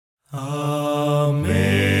Amazing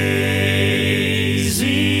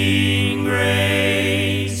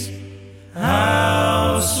grace,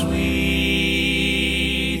 how sweet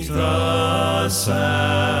the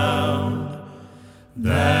sound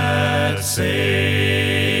that saved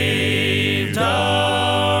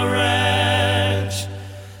a wretch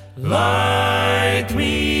like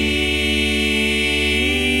me.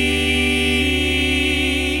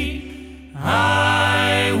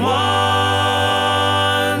 I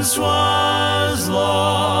once was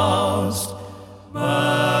lost,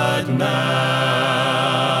 but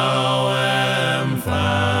now am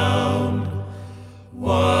found,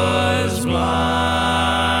 was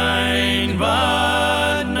blind,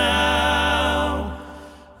 but now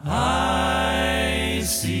I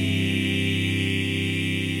see.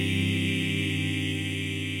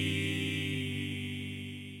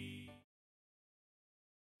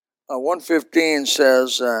 1:15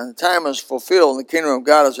 says, the time is fulfilled and the kingdom of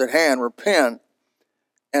God is at hand. Repent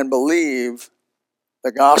and believe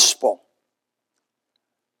the gospel.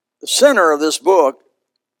 The center of this book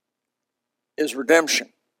is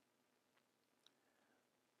redemption.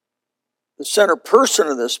 The center person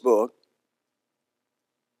of this book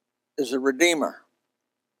is the Redeemer.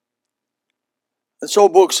 This whole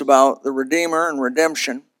book's about the Redeemer and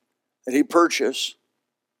redemption that he purchased.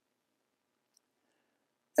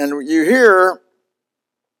 And you hear,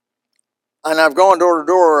 and I've gone door to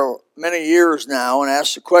door many years now and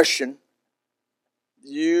asked the question,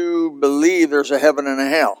 do you believe there's a heaven and a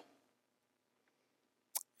hell?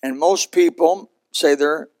 And most people say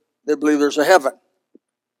they believe there's a heaven.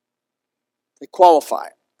 They qualify.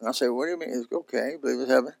 And I say, what do you mean? It's okay, you believe there's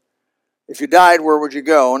heaven. If you died, where would you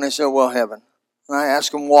go? And they say, well, heaven. And I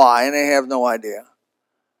ask them why, and they have no idea.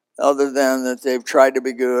 Other than that they've tried to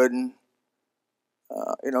be good, and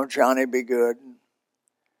Johnny be good.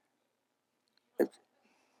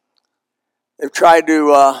 They've tried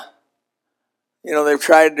to,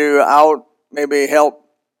 maybe help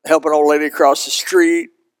an old lady across the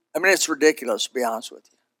street. I mean, it's ridiculous, to be honest with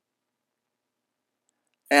you.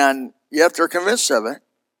 And yet they're convinced of it.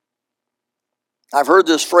 I've heard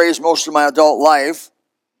this phrase most of my adult life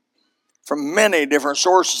from many different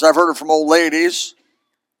sources. I've heard it from old ladies,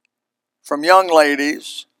 from young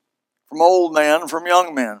ladies, from old men, from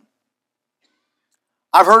young men.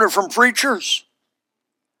 I've heard it from preachers.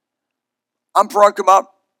 I'm talking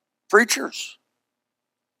about preachers.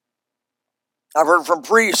 I've heard it from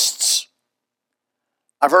priests.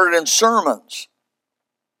 I've heard it in sermons.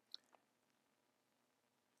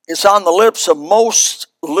 It's on the lips of most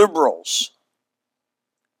liberals.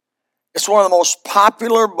 It's one of the most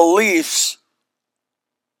popular beliefs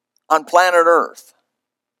on planet Earth,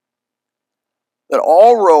 that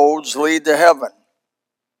all roads lead to heaven.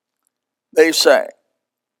 They say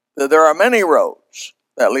that there are many roads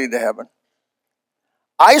that lead to heaven.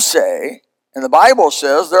 I say, and the Bible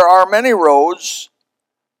says, there are many roads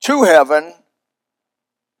to heaven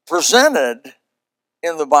presented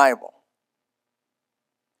in the Bible.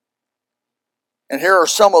 And here are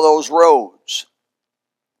some of those roads.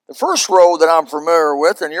 The first road that I'm familiar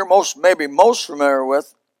with, and you're maybe most familiar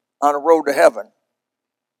with on a road to heaven,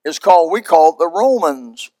 we call it the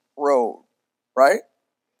Romans Road, right?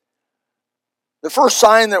 The first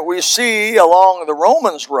sign that we see along the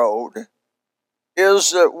Romans Road is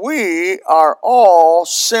that we are all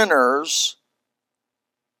sinners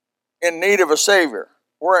in need of a Savior.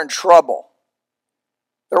 We're in trouble.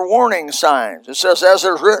 They're warning signs. It says, as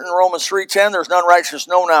it is written in Romans 3:10, there's none righteous,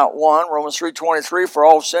 no, not one. Romans 3:23, for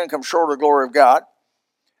all have sinned, come short of the glory of God.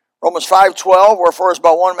 Romans 5:12, wherefore as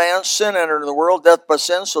by one man sin entered into the world, death by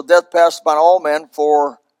sin, so death passed upon all men,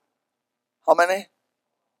 for how many?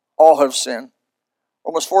 All have sinned.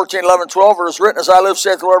 Romans 14:11-12, it is written, as I live,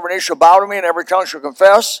 saith the Lord, every knee shall bow to me, and every tongue shall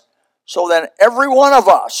confess. So then every one of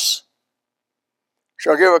us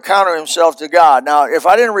shall give account of himself to God. Now, if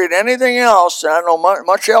I didn't read anything else, and I don't know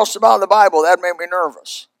much else about the Bible, that'd make me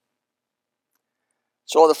nervous.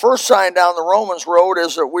 So the first sign down the Romans Road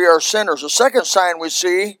is that we are sinners. The second sign we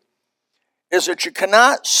see is that you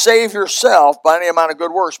cannot save yourself by any amount of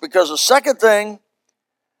good works. Because the second thing,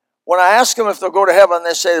 when I ask them if they'll go to heaven,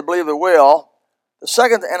 they say they believe they will. The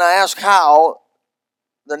second, and I ask how,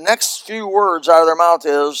 the next few words out of their mouth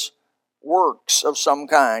is works of some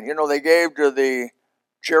kind. They gave to the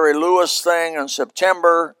Jerry Lewis thing in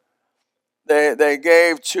September. They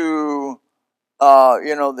gave to, the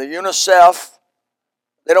UNICEF.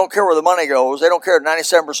 They don't care where the money goes. They don't care that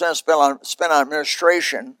 97% spent on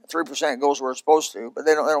administration. 3% goes where it's supposed to, but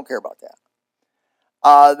they don't care about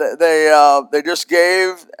that. They just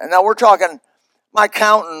gave, and now we're talking My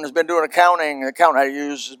accountant has been doing accounting. The accountant I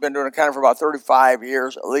use has been doing accounting for about 35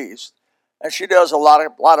 years at least. And she does a lot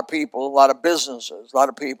of people, a lot of businesses, a lot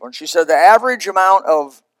of people. And she said the average amount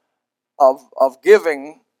of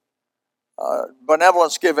giving,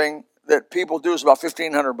 benevolence giving that people do is about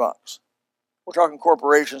 $1,500. We're talking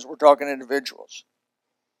corporations, we're talking individuals.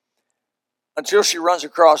 Until she runs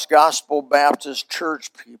across Gospel Baptist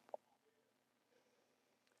Church people.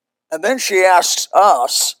 And then she asks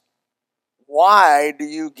us, why do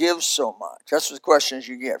you give so much? That's the questions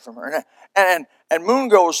you get from her. And Moon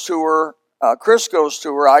goes to her, Chris goes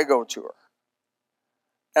to her, I go to her.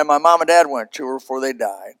 And my mom and dad went to her before they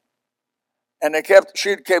died. And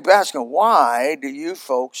she kept asking, why do you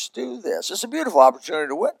folks do this? It's a beautiful opportunity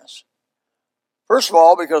to witness. First of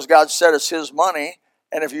all, because God said it's his money,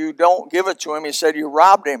 and if you don't give it to him, he said you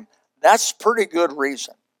robbed him. That's pretty good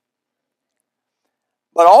reason.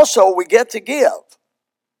 But also, we get to give.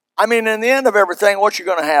 I mean, in the end of everything, what you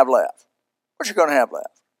going to have left? What you going to have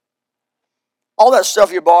left? All that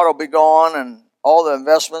stuff you bought will be gone, and all the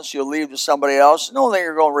investments you'll leave to somebody else. The only thing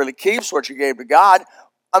you're going to really keep is what you gave to God.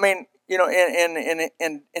 I mean, you know,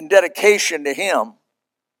 in dedication to him.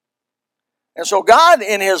 And so God,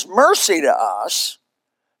 in his mercy to us,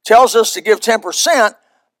 tells us to give 10%.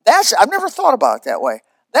 I've never thought about it that way.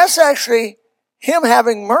 That's actually him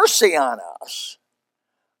having mercy on us.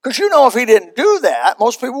 Because you know if he didn't do that,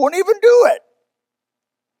 most people wouldn't even do it.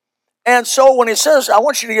 And so when he says, I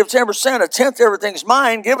want you to give 10%, a tenth of everything's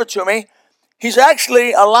mine, give it to me, he's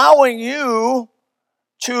actually allowing you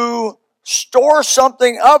to store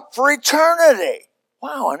something up for eternity.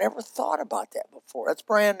 Wow, I never thought about that before. That's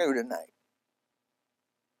brand new tonight.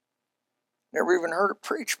 Never even heard it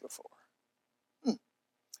preached before. It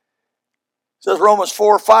says Romans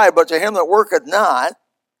 4:5, but to him that worketh not,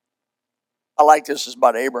 I like this, is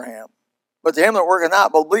about Abraham. But to him that worketh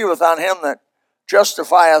not, believeth on him that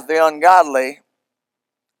justifieth the ungodly.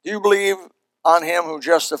 Do you believe on him who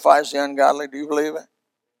justifies the ungodly? Do you believe it?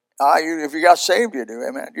 If you got saved, you do.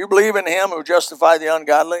 Amen. Do you believe in him who justified the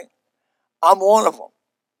ungodly? I'm one of them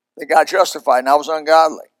that got justified, and I was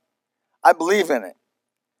ungodly. I believe in it.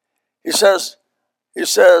 He says,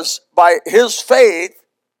 by his faith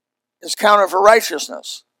is counted for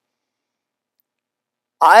righteousness.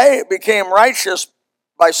 I became righteous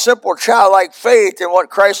by simple childlike faith in what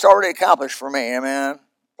Christ already accomplished for me. Amen.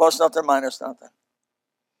 Plus nothing, minus nothing.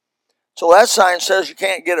 So that sign says you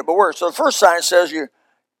can't get it but worse. So the first sign says you're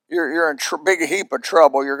in a big heap of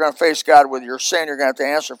trouble. You're going to face God with your sin. You're going to have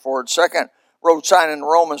to answer for it. Second road sign in the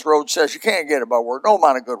Romans road says you can't get it by work. No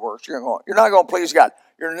amount of good works. You're not going to please God.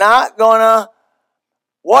 You're not going to.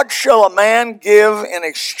 What shall a man give in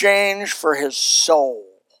exchange for his soul?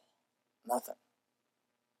 Nothing.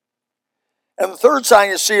 And the third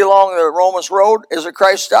sign you see along the Romans road is that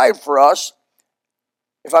Christ died for us.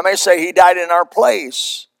 If I may say, he died in our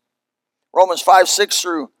place. Romans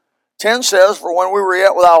 5:6-10 says, for when we were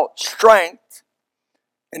yet without strength,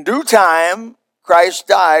 in due time, Christ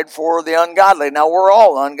died for the ungodly. Now, we're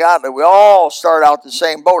all ungodly. We all start out the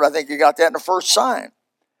same boat. I think you got that in the first sign.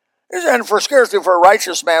 And for scarcely for a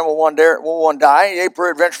righteous man will one die, yea,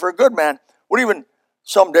 peradventure for a good man would even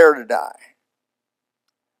some dare to die.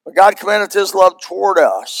 But God commendeth his love toward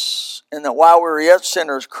us, in that while we were yet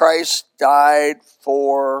sinners, Christ died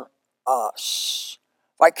for us,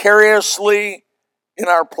 vicariously in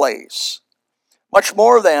our place. Much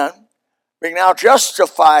more then, being now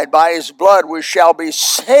justified by his blood, we shall be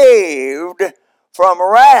saved from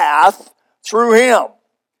wrath through him.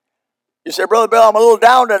 You say, Brother Bill, I'm a little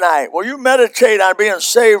down tonight. Well, you meditate on being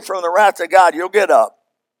saved from the wrath of God, you'll get up.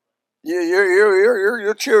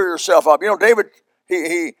 You'll cheer yourself up. You know, David,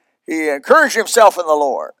 he encouraged himself in the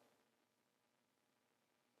Lord.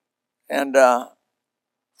 And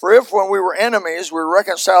for if when we were enemies, we were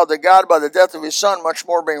reconciled to God by the death of his Son, much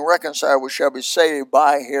more being reconciled, we shall be saved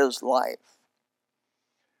by his life.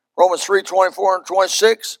 Romans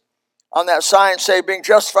 3:24-26. On that sign say, being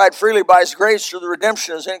justified freely by his grace through the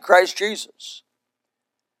redemption is in Christ Jesus,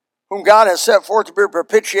 whom God has set forth to be a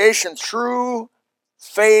propitiation through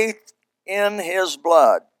faith in his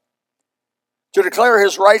blood, to declare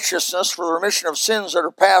his righteousness for the remission of sins that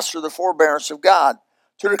are past through the forbearance of God.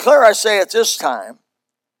 To declare, I say at this time,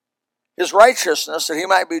 his righteousness, that he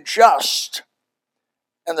might be just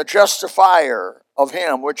and the justifier of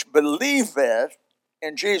him which believeth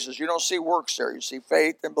in Jesus. You don't see works there. You see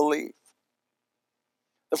faith and belief.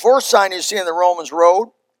 The fourth sign you see in the Romans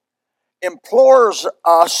road implores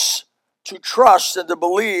us to trust and to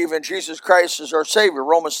believe in Jesus Christ as our Savior.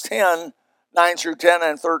 Romans 10:9-10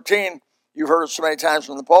 and 13 You've heard it so many times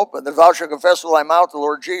from the pulpit. That thou shalt confess with thy mouth the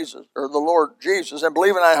Lord Jesus, and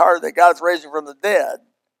believe in thy heart that God hath raised him from the dead,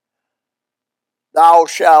 thou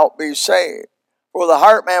shalt be saved. For with the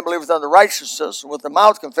heart man believeth unto righteousness, and with the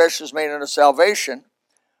mouth confession is made unto salvation.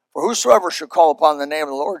 For whosoever shall call upon the name of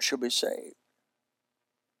the Lord shall be saved.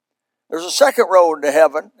 There's a second road to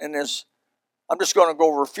heaven, and I'm just going to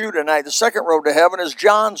go over a few tonight. The second road to heaven is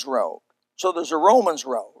John's road. So there's a Romans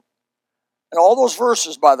road. And all those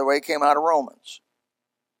verses, by the way, came out of Romans.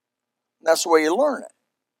 And that's the way you learn it.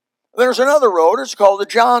 There's another road. It's called the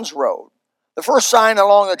John's road. The first sign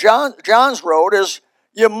along the John's road is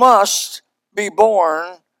you must be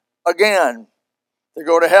born again to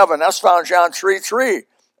go to heaven. That's found in John 3:3.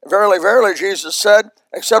 Verily, verily, Jesus said,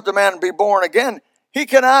 except a man be born again, he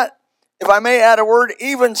cannot, if I may add a word,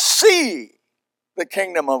 even see the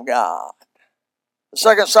kingdom of God. The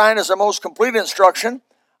second sign is the most complete instruction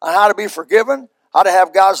on how to be forgiven, how to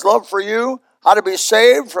have God's love for you, how to be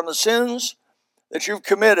saved from the sins that you've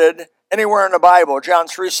committed anywhere in the Bible. John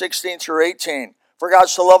 3:16 through 18. For God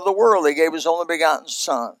so loved the world, he gave his only begotten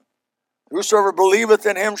Son. Whosoever believeth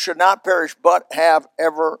in him should not perish, but have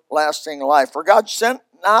everlasting life. For God sent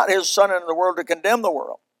not his Son into the world to condemn the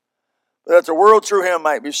world, but that the world through him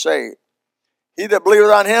might be saved. He that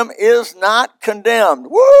believeth on him is not condemned.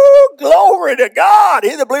 Woo! Glory to God!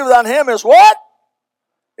 He that believeth on him is what?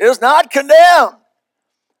 Is not condemned.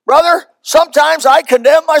 Brother, sometimes I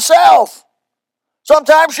condemn myself.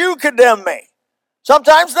 Sometimes you condemn me.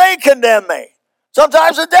 Sometimes they condemn me.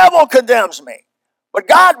 Sometimes the devil condemns me. But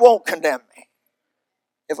God won't condemn me.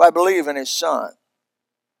 If I believe in his Son,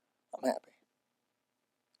 I'm happy.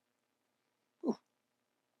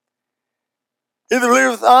 He that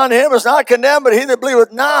believeth on him is not condemned, but he that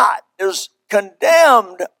believeth not is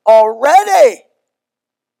condemned already,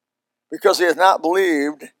 because he has not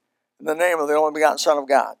believed in the name of the only begotten Son of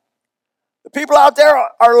God. The people out there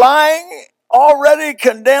are lying, already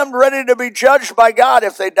condemned, ready to be judged by God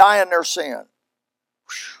if they die in their sin.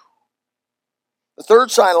 The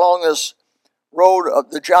third sign along this road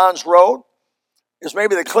of the John's road is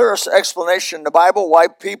maybe the clearest explanation in the Bible why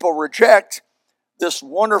people reject this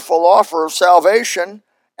wonderful offer of salvation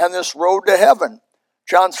and this road to heaven.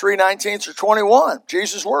 John 3:19 through 21,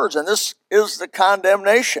 Jesus' words, and this is the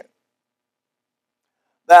condemnation.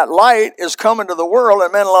 That light is come into the world,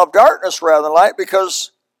 and men love darkness rather than light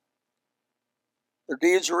because their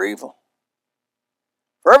deeds are evil.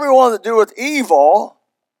 For everyone that doeth evil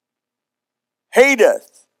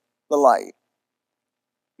hateth the light,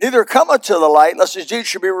 neither cometh to the light, lest his deeds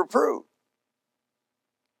should be reproved.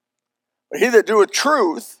 But he that doeth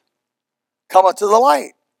truth cometh to the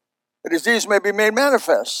light, that his deeds may be made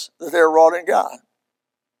manifest, that they are wrought in God.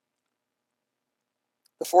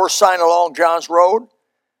 The fourth sign along John's road,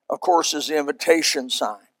 of course, is the invitation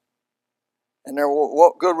sign. And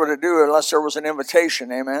what good would it do unless there was an invitation,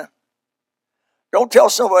 amen? Don't tell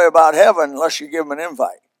somebody about heaven unless you give them an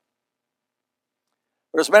invite.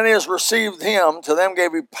 But as many as received him, to them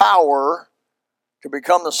gave he power to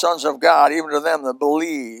become the sons of God, even to them that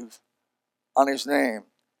believe on his name.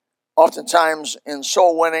 Oftentimes in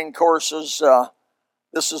soul winning courses,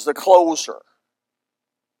 this is the closer.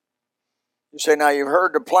 You say, now you've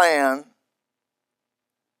heard the plan.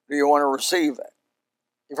 Do you want to receive it?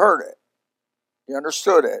 You've heard it. You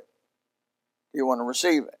understood it. Do you want to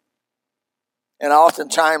receive it? And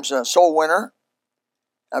oftentimes a soul winner,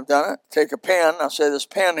 I've done it. Take a pen. I'll say, this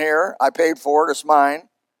pen here, I paid for it. It's mine.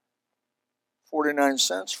 49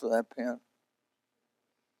 cents for that pen.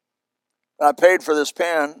 I paid for this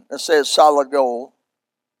pen. Let's say it's solid gold.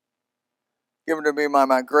 Given to me by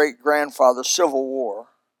my great-grandfather, Civil War.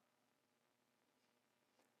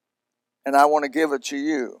 And I want to give it to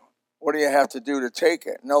you. What do you have to do to take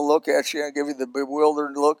it? And they'll look at you and give you the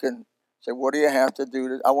bewildered look and say, what do you have to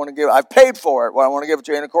do? I've paid for it. Well, I want to give it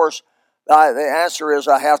to you. And of course, the answer is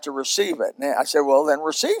I have to receive it. And I say, well, then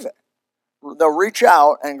receive it. They'll reach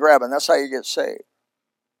out and grab it. And that's how you get saved.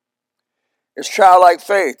 It's childlike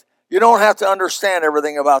faith. You don't have to understand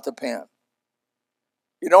everything about the pen.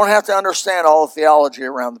 You don't have to understand all the theology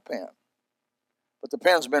around the pen. But the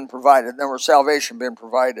pen's been provided. There was salvation been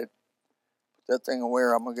provided. Put that thing away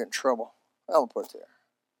or I'm going to get in trouble. I'll put it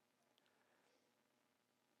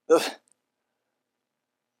there.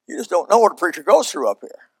 You just don't know what a preacher goes through up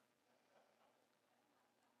here.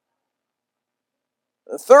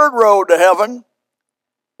 The third road to heaven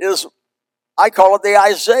is, I call it the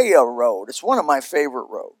Isaiah road. It's one of my favorite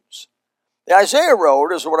roads. The Isaiah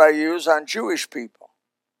road is what I use on Jewish people.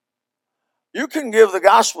 You can give the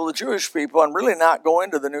gospel to Jewish people and really not go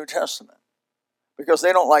into the New Testament because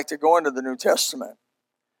they don't like to go into the New Testament.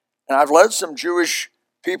 And I've led some Jewish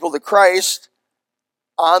people to Christ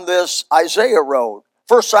on this Isaiah road.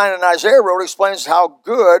 First sign in Isaiah road explains how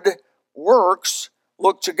good works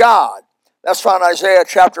look to God. That's found in Isaiah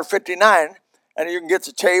chapter 59, and you can get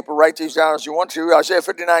the tape or write these down as you want to. Isaiah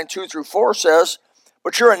 59, 2 through 4 says,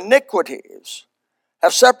 "But your iniquities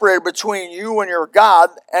have separated between you and your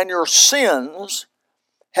God, and your sins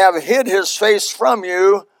have hid his face from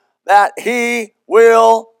you, that he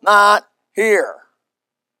will not hear.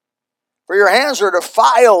 For your hands are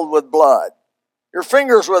defiled with blood, your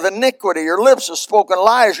fingers with iniquity, your lips have spoken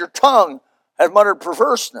lies, your tongue hath muttered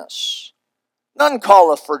perverseness. None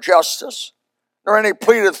calleth for justice, nor any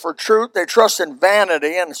pleadeth for truth. They trust in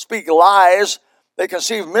vanity and speak lies. They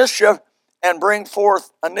conceive mischief and bring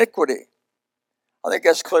forth iniquity." I think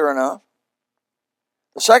that's clear enough.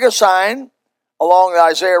 The second sign along the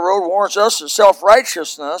Isaiah road warns us of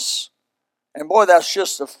self-righteousness. And boy, that's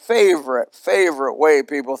just a favorite way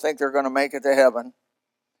people think they're going to make it to heaven.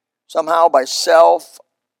 Somehow by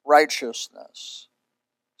self-righteousness.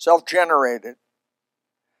 Self-generated.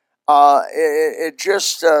 It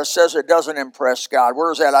just says it doesn't impress God.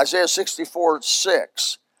 Where is that? Isaiah 64,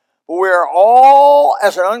 6. "But we are all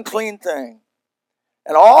as an unclean thing,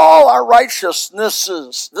 and all our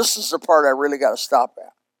righteousnesses," this is the part I really got to stop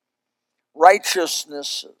at.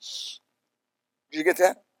 Righteousnesses. Did you get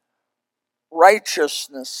that?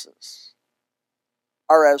 Righteousnesses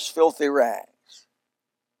are as filthy rags.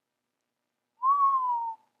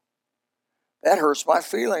 That hurts my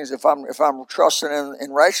feelings if I'm trusting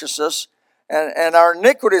in righteousness, and our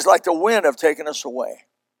iniquities like the wind have taken us away.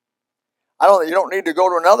 You don't need to go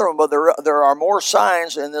to another one, but there are more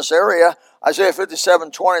signs in this area. Isaiah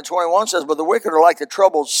 57, 20 and 21 says, "But the wicked are like the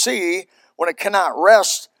troubled sea when it cannot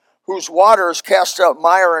rest, whose waters cast up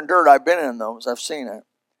mire and dirt." I've been in those. I've seen it.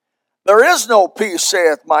 "There is no peace,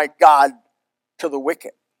 saith my God, to the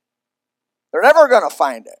wicked." They're never going to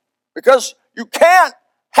find it, because you can't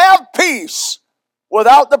have peace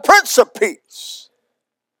without the Prince of Peace.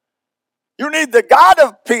 You need the God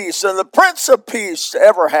of peace and the Prince of Peace to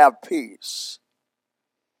ever have peace.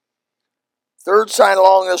 Third sign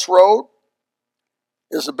along this road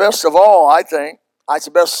is the best of all, I think. It's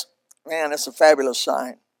the best. Man, it's a fabulous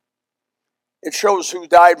sign. It shows who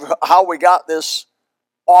died, how we got this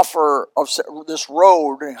offer of this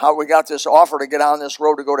road, how we got this offer to get on this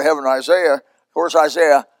road to go to heaven. Of course,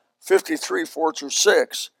 Isaiah 53, 4 through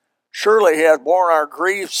 6. "Surely he hath borne our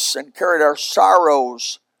griefs and carried our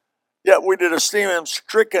sorrows. Yet we did esteem him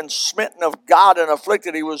stricken, smitten of God, and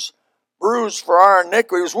afflicted. He was bruised for our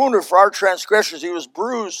iniquity. He was wounded for our transgressions. He was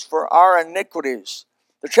bruised for our iniquities.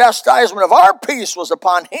 The chastisement of our peace was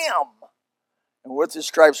upon him, and with his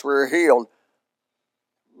stripes we were healed."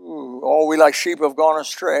 All we like sheep have gone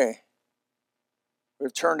astray.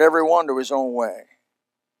 We've turned every one to his own way.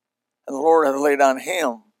 And the Lord hath laid on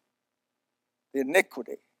him the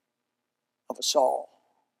iniquity of us all.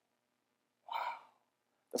 Wow.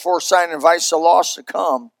 The fourth sign invites the lost to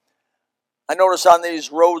come. I notice on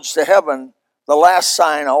these roads to heaven, the last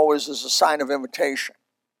sign always is a sign of invitation.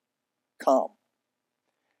 Come.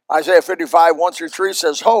 Isaiah 55, 1 through 3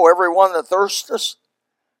 says, "Ho, every one that thirsteth,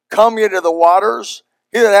 come ye to the waters.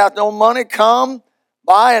 He that hath no money, come,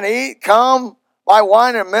 buy and eat. Come, buy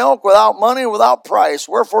wine and milk without money, without price.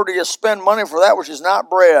 Wherefore do you spend money for that which is not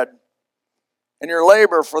bread, and your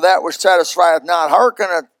labor for that which satisfieth not?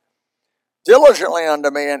 Hearken diligently unto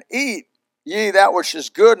me, and eat ye that which is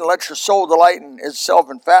good, and let your soul delight in itself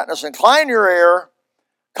in fatness. Incline your ear,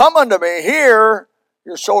 come unto me, hear,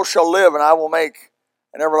 your soul shall live, and I will make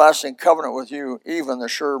an everlasting covenant with you, even the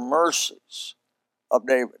sure mercies of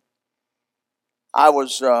David." I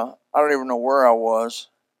don't even know where I was.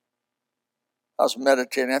 I was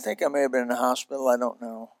meditating. I think I may have been in the hospital. I don't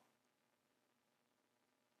know.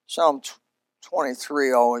 Psalm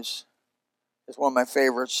 23 always is one of my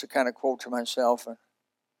favorites to kind of quote to myself. And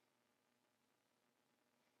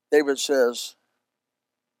David says,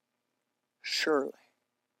 "Surely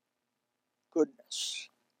goodness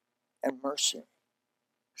and mercy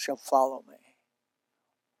shall follow me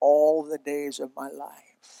all the days of my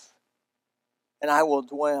life, and I will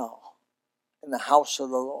dwell in the house of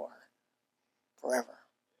the Lord forever."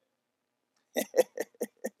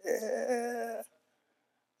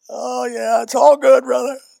 Oh, yeah, it's all good,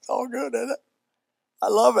 brother. It's all good, isn't it? I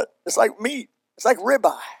love it. It's like meat. It's like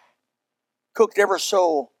ribeye, cooked ever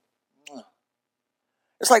so.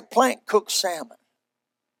 It's like plank cooked salmon.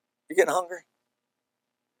 You getting hungry?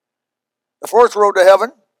 The fourth road to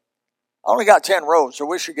heaven. I only got 10 roads, so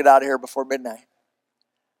we should get out of here before midnight.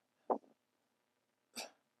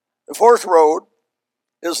 The fourth road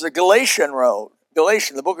is the Galatian road.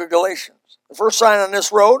 The book of Galatians. The first sign on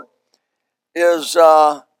this road is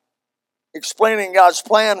explaining God's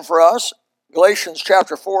plan for us. Galatians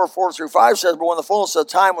chapter 4, 4 through 5 says, but when the fullness of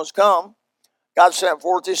time was come, God sent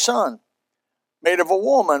forth his Son, made of a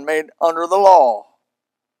woman, made under the law.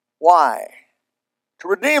 Why? To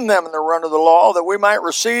redeem them that were under the law, that we might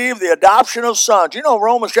receive the adoption of sons. You know,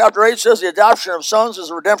 Romans chapter 8 says the adoption of sons is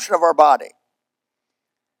the redemption of our body.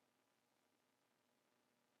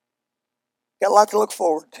 Got a lot to look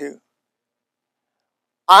forward to.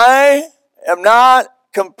 I am not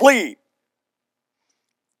complete.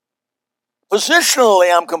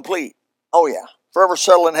 Positionally, I'm complete. Oh yeah, forever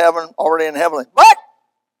settled in heaven, already in heaven. But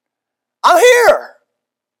I'm here.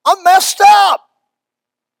 I'm messed up.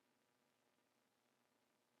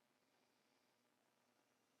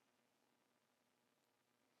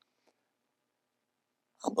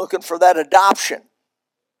 I'm looking for that adoption.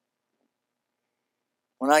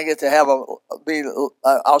 When I get to have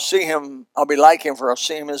I'll see him, I'll be like him, for I'll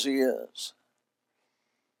see him as he is.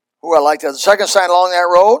 I like that. The second sign along that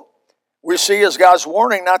road we see is God's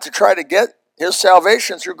warning not to try to get his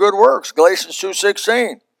salvation through good works. Galatians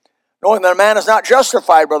 2:16. Knowing that a man is not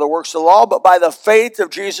justified by the works of the law, but by the faith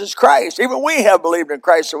of Jesus Christ. Even we have believed in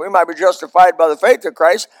Christ, so we might be justified by the faith of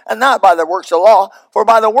Christ, and not by the works of the law. For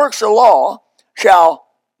by the works of the law shall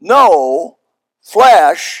no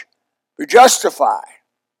flesh be justified.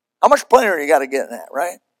 How much plainer you got to get in that,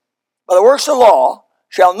 right? By the works of the law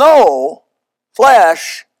shall no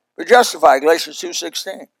flesh be justified. Galatians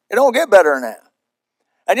 2:16. It don't get better than that.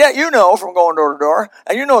 And yet you know from going door to door,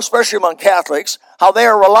 and you know especially among Catholics, how they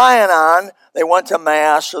are relying on, they went to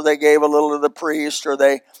Mass, or they gave a little to the priest, or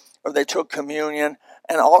they took communion,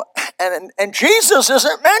 and all. And Jesus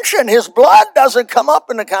isn't mentioned. His blood doesn't come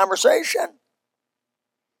up in the conversation.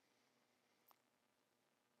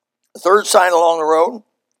 The third sign along the road,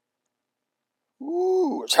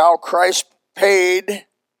 it's how Christ paid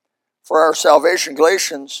for our salvation.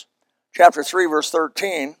 Galatians chapter 3, verse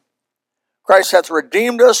 13. Christ hath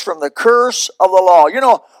redeemed us from the curse of the law. You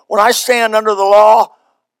know, when I stand under the law,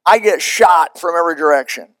 I get shot from every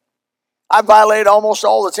direction. I violate almost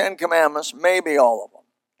all the 10 commandments, maybe all of them.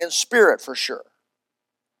 In spirit, for sure.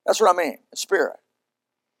 That's what I mean, in spirit.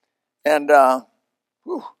 And I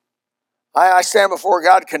stand before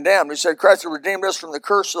God condemned. He said, Christ hath redeemed us from the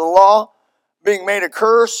curse of the law, being made a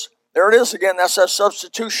curse. There it is again. That's that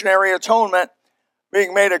substitutionary atonement.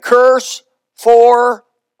 Being made a curse for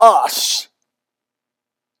us.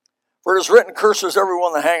 For it is written, curses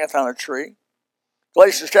everyone that hangeth on a tree.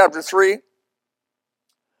 Galatians chapter 3,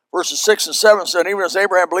 verses 6 and 7 said, even as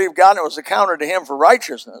Abraham believed God, and it was accounted to him for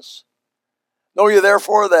righteousness. Know ye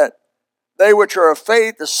therefore that they which are of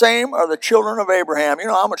faith, the same are the children of Abraham. You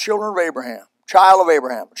know, I'm a children of Abraham. Child of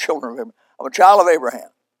Abraham. Children of Abraham. I'm a child of Abraham.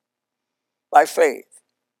 By faith,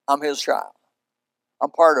 I'm his child. I'm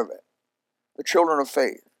part of it. The children of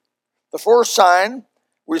faith. The fourth sign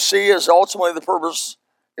we see is ultimately the purpose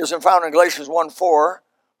is found in Galatians 1:4,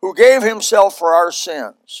 who gave himself for our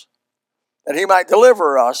sins, that he might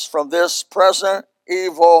deliver us from this present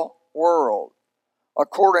evil world,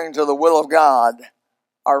 according to the will of God,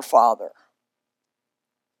 our Father.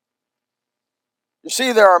 You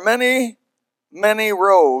see, there are many, many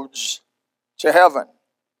roads to heaven.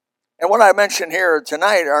 And what I mentioned here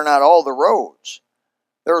tonight are not all the roads.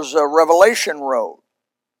 There's a Revelation road.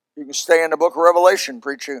 You can stay in the book of Revelation,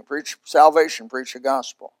 preach salvation, preach the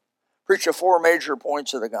gospel. Preach the 4 major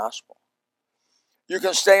points of the gospel. You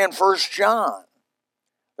can stay in 1 John.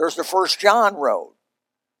 There's the 1 John road.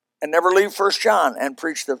 And never leave 1 John and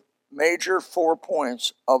preach the major 4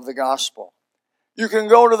 points of the gospel. You can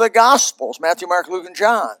go to the Gospels, Matthew, Mark, Luke, and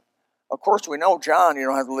John. Of course, we know John, you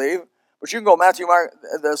don't have to leave. But you can go Matthew, Mark,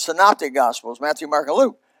 the Synoptic Gospels, Matthew, Mark, and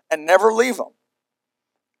Luke, and never leave them.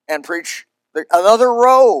 And preach another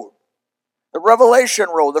road, the Revelation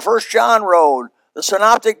road, the 1 John road, the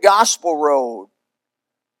Synoptic Gospel road.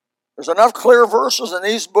 There's enough clear verses in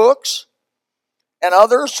these books and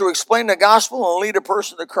others to explain the gospel and lead a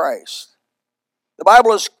person to Christ. The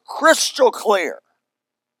Bible is crystal clear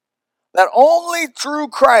that only through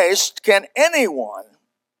Christ can anyone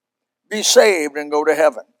be saved and go to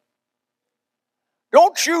heaven.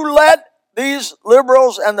 Don't you let these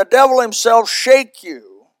liberals and the devil himself shake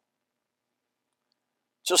you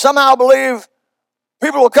to somehow believe.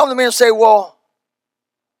 People will come to me and say, well,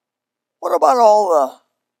 what about all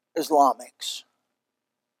the Islamics?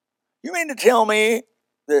 You mean to tell me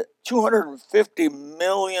that 250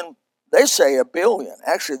 million, they say a billion.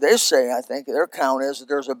 Actually, they say, I think, their count is that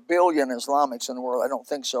there's a billion Islamics in the world. I don't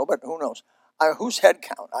think so, but who knows? Whose head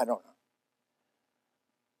count? I don't know.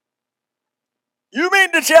 You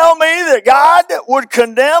mean to tell me that God would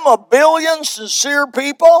condemn a billion sincere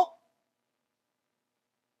people?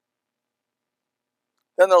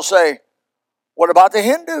 Then they'll say, what about the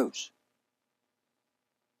Hindus?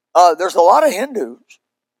 There's a lot of Hindus.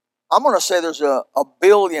 I'm going to say there's a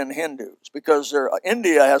billion Hindus because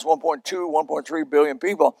India has 1.2, 1.3 billion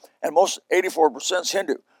people, and most 84% is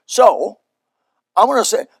Hindu. So I'm going to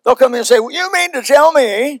say, they'll come in and say, well, you mean to tell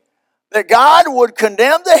me that God would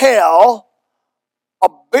condemn to hell a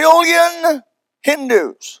billion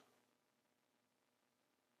Hindus?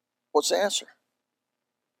 What's the answer?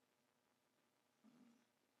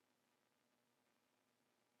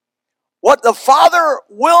 What the Father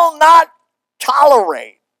will not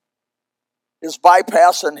tolerate is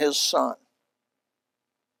bypassing his Son.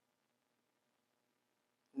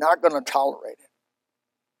 Not going to tolerate it.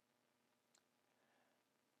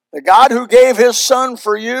 The God who gave his Son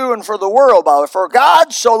for you and for the world, by the way, for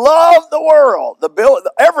God so loved the world,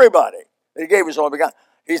 everybody, that he gave his only begotten.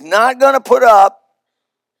 He's not going to put up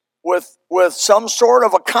with some sort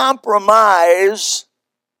of a compromise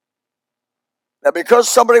that because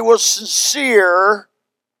somebody was sincere,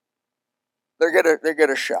 they get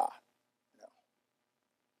a shot. No.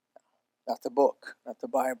 Not the book, not the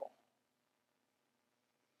Bible.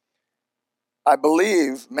 I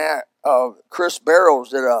believe Chris Barrows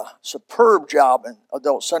did a superb job in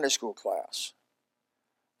adult Sunday school class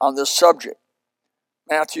on this subject.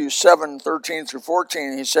 Matthew 7:13 through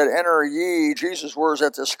 14, he said, enter ye, Jesus' words,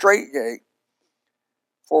 at the strait gate,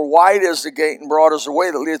 for wide is the gate and broad is the way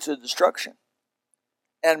that leads to destruction.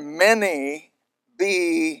 And many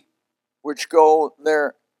be which go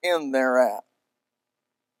thereat.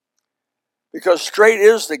 Because strait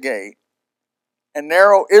is the gate, and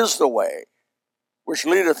narrow is the way, which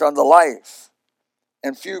leadeth unto life,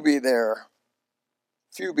 and few be that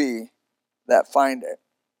find it.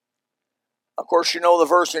 Of course, you know the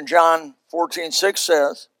verse in John 14:6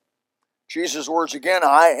 says, Jesus' words again,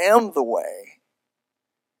 I am the way,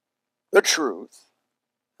 the truth,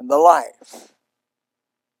 and the life.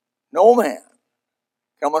 No man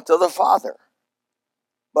cometh to the Father,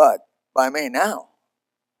 but by me. Now,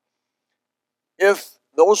 if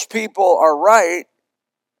those people are right,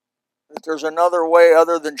 that there's another way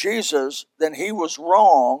other than Jesus, then he was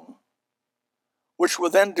wrong, which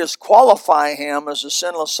would then disqualify him as a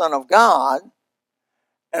sinless Son of God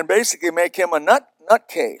and basically make him a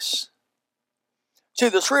nutcase. See,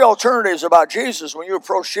 the three alternatives about Jesus, when you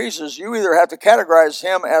approach Jesus, you either have to categorize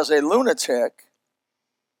him as a lunatic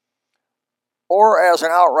or as an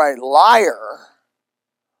outright liar,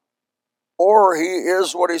 or he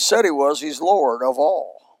is what he said he was, he's Lord of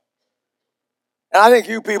all. And I think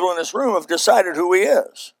you people in this room have decided who he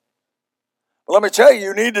is. But let me tell you,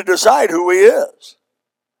 you need to decide who he is.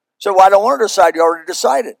 So I don't want to decide, you already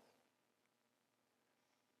decided.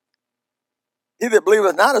 He that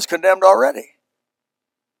believeth not is condemned already,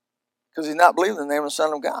 because he's not believing in the name of the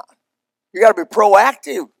Son of God. You got to be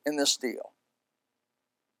proactive in this deal.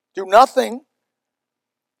 Do nothing,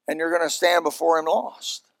 and you're going to stand before him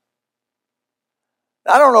lost.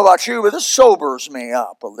 Now, I don't know about you, but this sobers me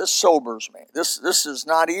up. This sobers me. This is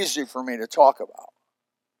not easy for me to talk about.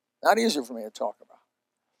 Not easy for me to talk about.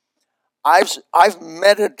 I've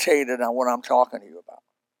meditated on what I'm talking to you about.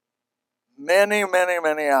 Many, many,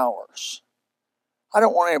 many hours. I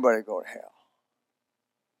don't want anybody to go to hell.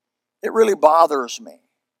 It really bothers me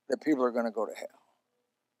that people are going to go to hell.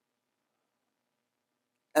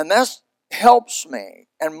 And that helps me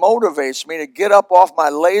and motivates me to get up off my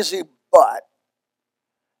lazy butt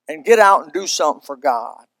and get out and do something for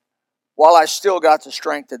God while I still got the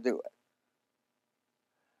strength to do it.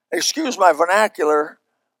 Excuse my vernacular,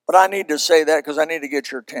 but I need to say that because I need to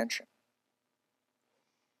get your attention.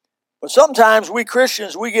 But sometimes we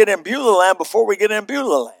Christians, we get in Beulah land before we get in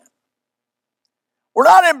Beulah land. We're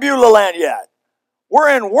not in Beulah land yet.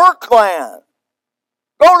 We're in work land.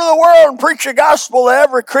 Go to the world and preach the gospel to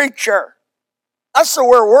every creature. That's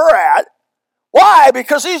where we're at. Why?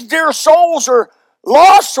 Because these dear souls are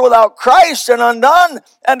lost without Christ and undone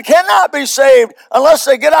and cannot be saved unless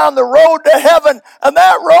they get on the road to heaven. And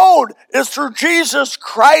that road is through Jesus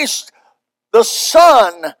Christ, the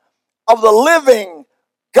Son of the living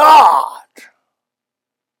God.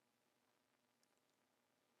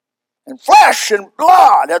 And flesh and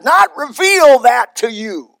blood have not revealed that to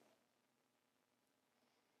you,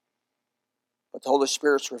 but the Holy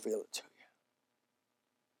Spirit's revealed it to you.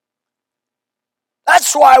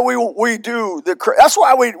 That's why that's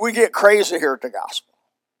why we get crazy here at the gospel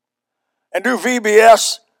and do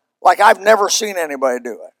VBS like I've never seen anybody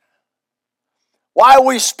do it. Why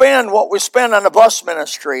we spend what we spend on the bus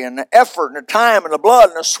ministry and the effort and the time and the blood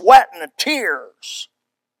and the sweat and the tears.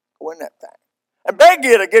 Go in that thing. And beg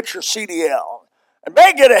you to get your CDL. And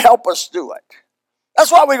beg you to help us do it.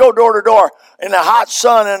 That's why we go door to door in the hot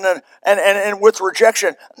sun and with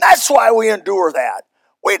rejection. That's why we endure that.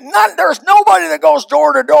 There's nobody that goes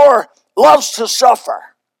door to door loves to suffer.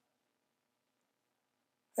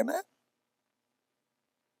 Amen?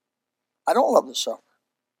 I don't love to suffer.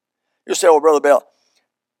 You say, well, Brother Bill,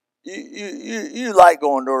 you like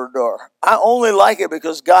going door to door. I only like it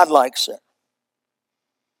because God likes it.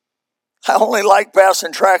 I only like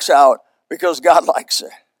passing tracts out because God likes it.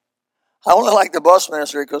 I only like the bus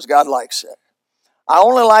ministry because God likes it. I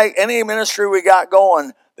only like any ministry we got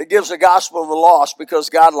going that gives the gospel of the lost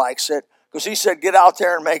because God likes it. Because he said, get out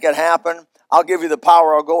there and make it happen. I'll give you the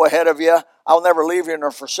power. I'll go ahead of you. I'll never leave you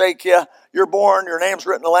nor forsake you. You're born. Your name's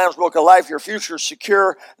written in the Lamb's Book of Life. Your future's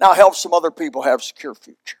secure. Now help some other people have a secure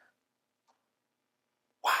future.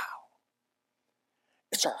 Wow.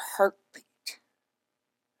 It's our heartbeat.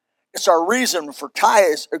 It's our reason for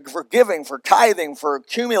tithes, for giving, for tithing, for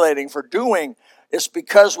accumulating, for doing. It's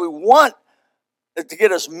because we want to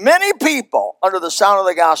get as many people under the sound of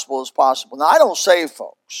the gospel as possible. Now, I don't save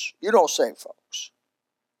folks. You don't save folks.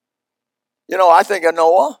 You know, I think of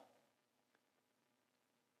Noah.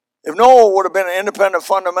 If Noah would have been an independent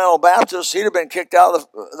fundamental Baptist, he'd have been kicked out of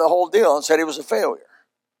the whole deal and said he was a failure.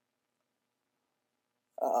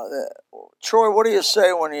 Troy, what do you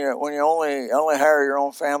say when you only hire your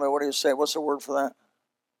own family? What do you say? What's the word for that?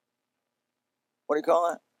 What do you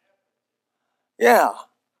call that? Yeah.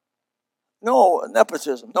 No,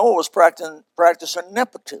 nepotism. Noah was practicing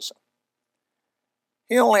nepotism.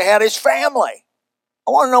 He only had his family.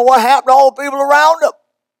 I want to know what happened to all the people around him.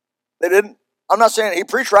 They didn't. I'm not saying he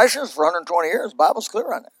preached righteousness for 120 years. The Bible's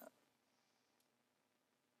clear on that.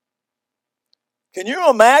 Can you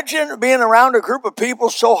imagine being around a group of people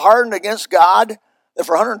so hardened against God that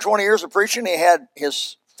for 120 years of preaching he had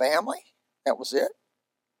his family? That was it.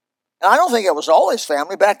 And I don't think it was all his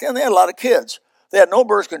family. Back then they had a lot of kids. They had no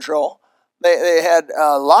birth control. They had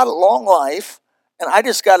a lot of long life. And I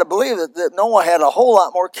just got to believe that Noah had a whole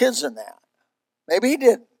lot more kids than that. Maybe he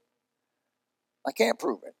did. I can't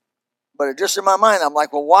prove it. But just in my mind, I'm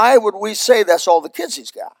like, well, why would we say that's all the kids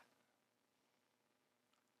he's got?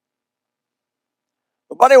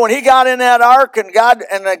 But buddy, when he got in that ark and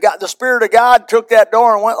the Spirit of God took that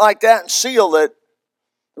door and went like that and sealed it,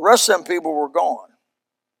 the rest of them people were gone.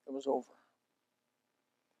 It was over.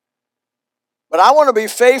 But I want to be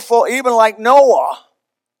faithful even like Noah.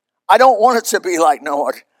 I don't want it to be like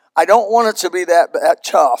Noah. I don't want it to be that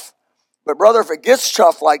tough. But brother, if it gets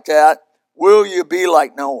tough like that, will you be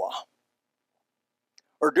like Noah?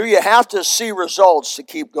 Or do you have to see results to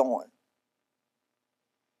keep going?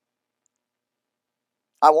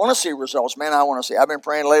 I want to see results, man. I want to see. I've been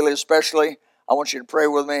praying lately especially. I want you to pray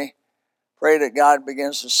with me. Pray that God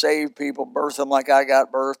begins to save people, birth them like I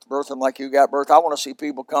got birthed, birth them like you got birthed. I want to see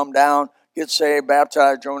people come down, get saved,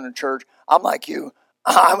 baptized, join the church. I'm like you.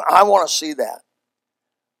 I want to see that.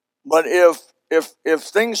 But if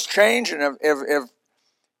things change and if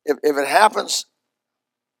it happens,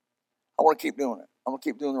 I want to keep doing it. I'm going to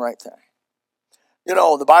keep doing the right thing. You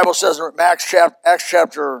know, the Bible says in Acts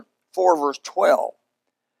chapter 4, verse 12,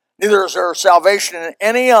 neither is there salvation in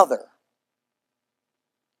any other.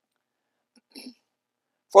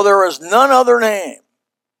 For there is none other name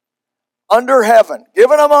under heaven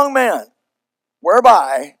given among men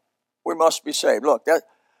whereby we must be saved. Look,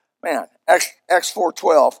 Acts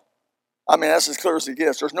 4:12. I mean, that's as clear as it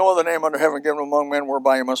gets. There's no other name under heaven given among men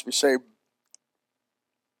whereby you must be saved.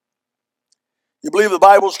 You believe the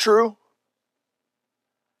Bible's true?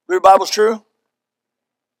 Believe the Bible's true?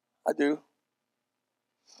 I do.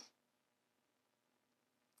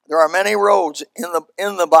 There are many roads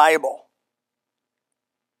in the Bible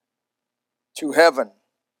to heaven,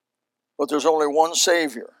 but there's only one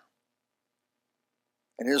Savior,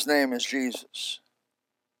 and his name is Jesus.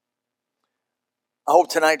 I hope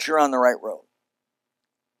tonight you're on the right road.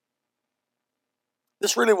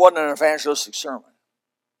 This really wasn't an evangelistic sermon.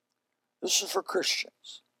 This is for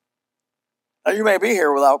Christians. Now, you may be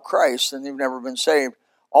here without Christ and you've never been saved.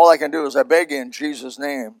 All I can do is I beg you in Jesus'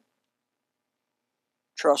 name,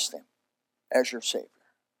 trust him as your Savior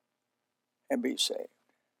and be saved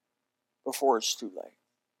before it's too late.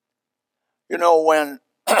 You know, when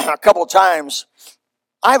a couple times,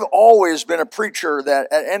 I've always been a preacher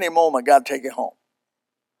that at any moment God take it home.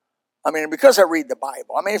 I mean, because I read the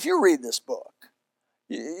Bible. I mean, if you read this book,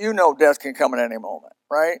 you know death can come at any moment,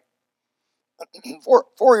 right?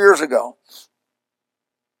 4 years ago,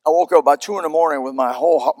 I woke up about 2 a.m. with my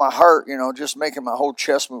heart, just making my whole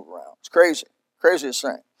chest move around. It's crazy, craziest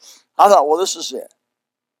thing. I thought, well, this is it.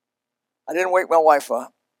 I didn't wake my wife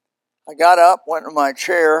up. I got up, went to my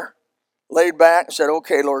chair, laid back, and said,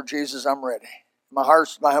 okay, Lord Jesus, I'm ready. My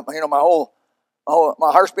heart's my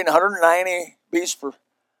heart's beating 190 beats per.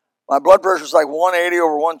 My blood pressure's like 180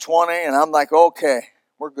 over 120, and I'm like, okay,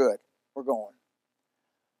 we're good. We're going.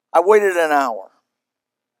 I waited an hour.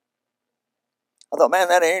 I thought, man,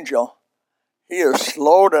 that angel, he is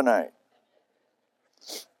slow tonight.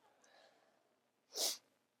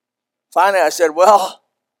 Finally, I said, well,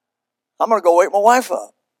 I'm going to go wake my wife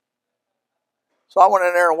up. So I went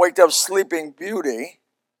in there and waked up Sleeping Beauty.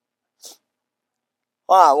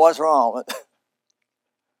 Wow, what's wrong?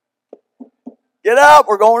 Get up,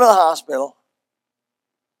 we're going to the hospital.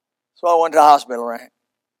 So I went to the hospital, right?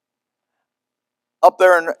 Up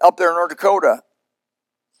there in North Dakota,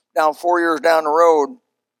 down 4 years down the road,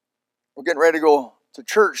 we're getting ready to go to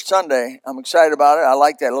church Sunday. I'm excited about it. I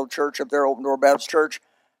like that little church up there, Open Door Baptist Church.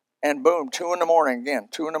 And boom, 2 in the morning, again,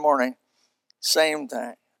 2 in the morning, same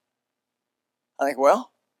thing. I think,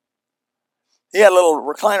 well, he had a little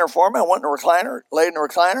recliner for me. I went in the recliner, laid in the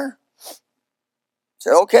recliner.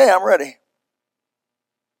 Said, okay, I'm ready.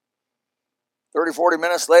 30, 40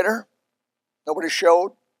 minutes later, nobody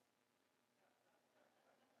showed.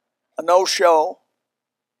 A no-show.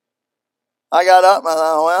 I got up and I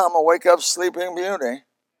thought, well, I'm going to wake up Sleeping Beauty,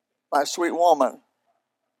 my sweet woman.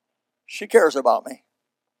 She cares about me.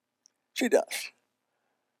 She does.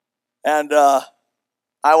 And I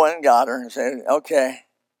went and got her and said, okay,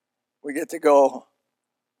 we get to go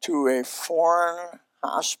to a foreign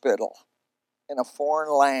hospital in a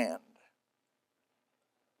foreign land.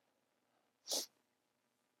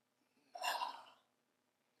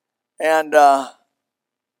 And all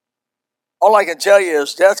I can tell you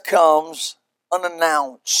is death comes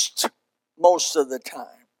unannounced most of the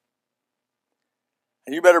time.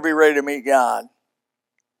 And you better be ready to meet God.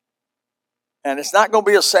 And it's not going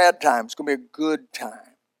to be a sad time. It's going to be a good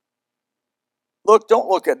time. Look, don't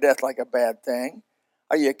look at death like a bad thing.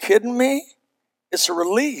 Are you kidding me? It's a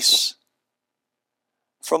release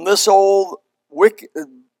from this old wicked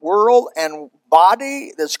world and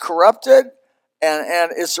body that's corrupted.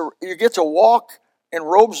 And you get to walk in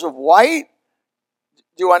robes of white.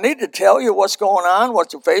 Do I need to tell you what's going on?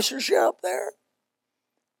 What's the faces you up there?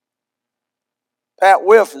 Pat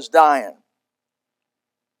Whiff is dying.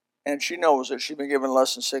 And she knows that she's been given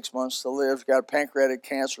less than 6 months to live. She's got pancreatic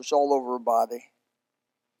cancer. It's all over her body.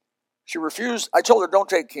 She refused. I told her, don't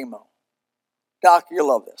take chemo. Doc, you'll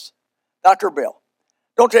love this. Dr. Bill,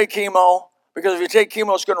 don't take chemo, because if you take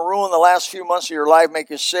chemo, it's going to ruin the last few months of your life,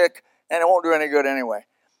 make you sick, and it won't do any good anyway.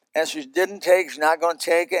 And she didn't take, she's not going to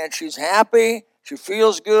take it, and she's happy. She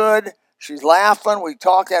feels good. She's laughing. We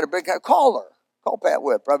talked, had a big, call her. Call Pat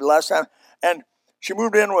Whip, probably last time. And she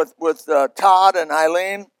moved in with Todd and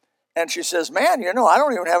Eileen. And she says, man, I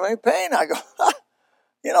don't even have any pain. I go,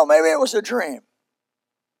 maybe it was a dream.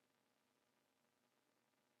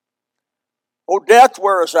 O death,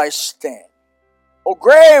 where is thy sting? O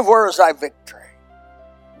grave, where is thy victory?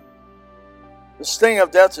 The sting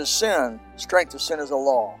of death is sin. The strength of sin is the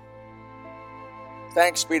law.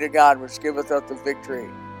 Thanks be to God, which giveth us the victory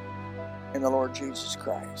in the Lord Jesus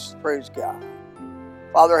Christ. Praise God.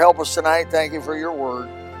 Father, help us tonight. Thank you for your word.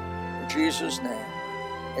 In Jesus' name.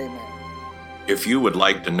 Amen. If you would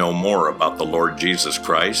like to know more about the Lord Jesus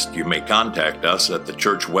Christ, you may contact us at the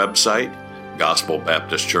church website,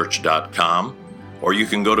 gospelbaptistchurch.com, or you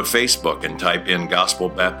can go to Facebook and type in Gospel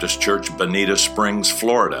Baptist Church, Bonita Springs,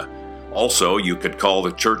 Florida. Also, you could call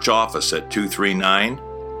the church office at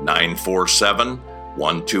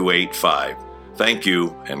 239-947-1285. Thank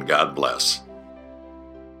you, and God bless.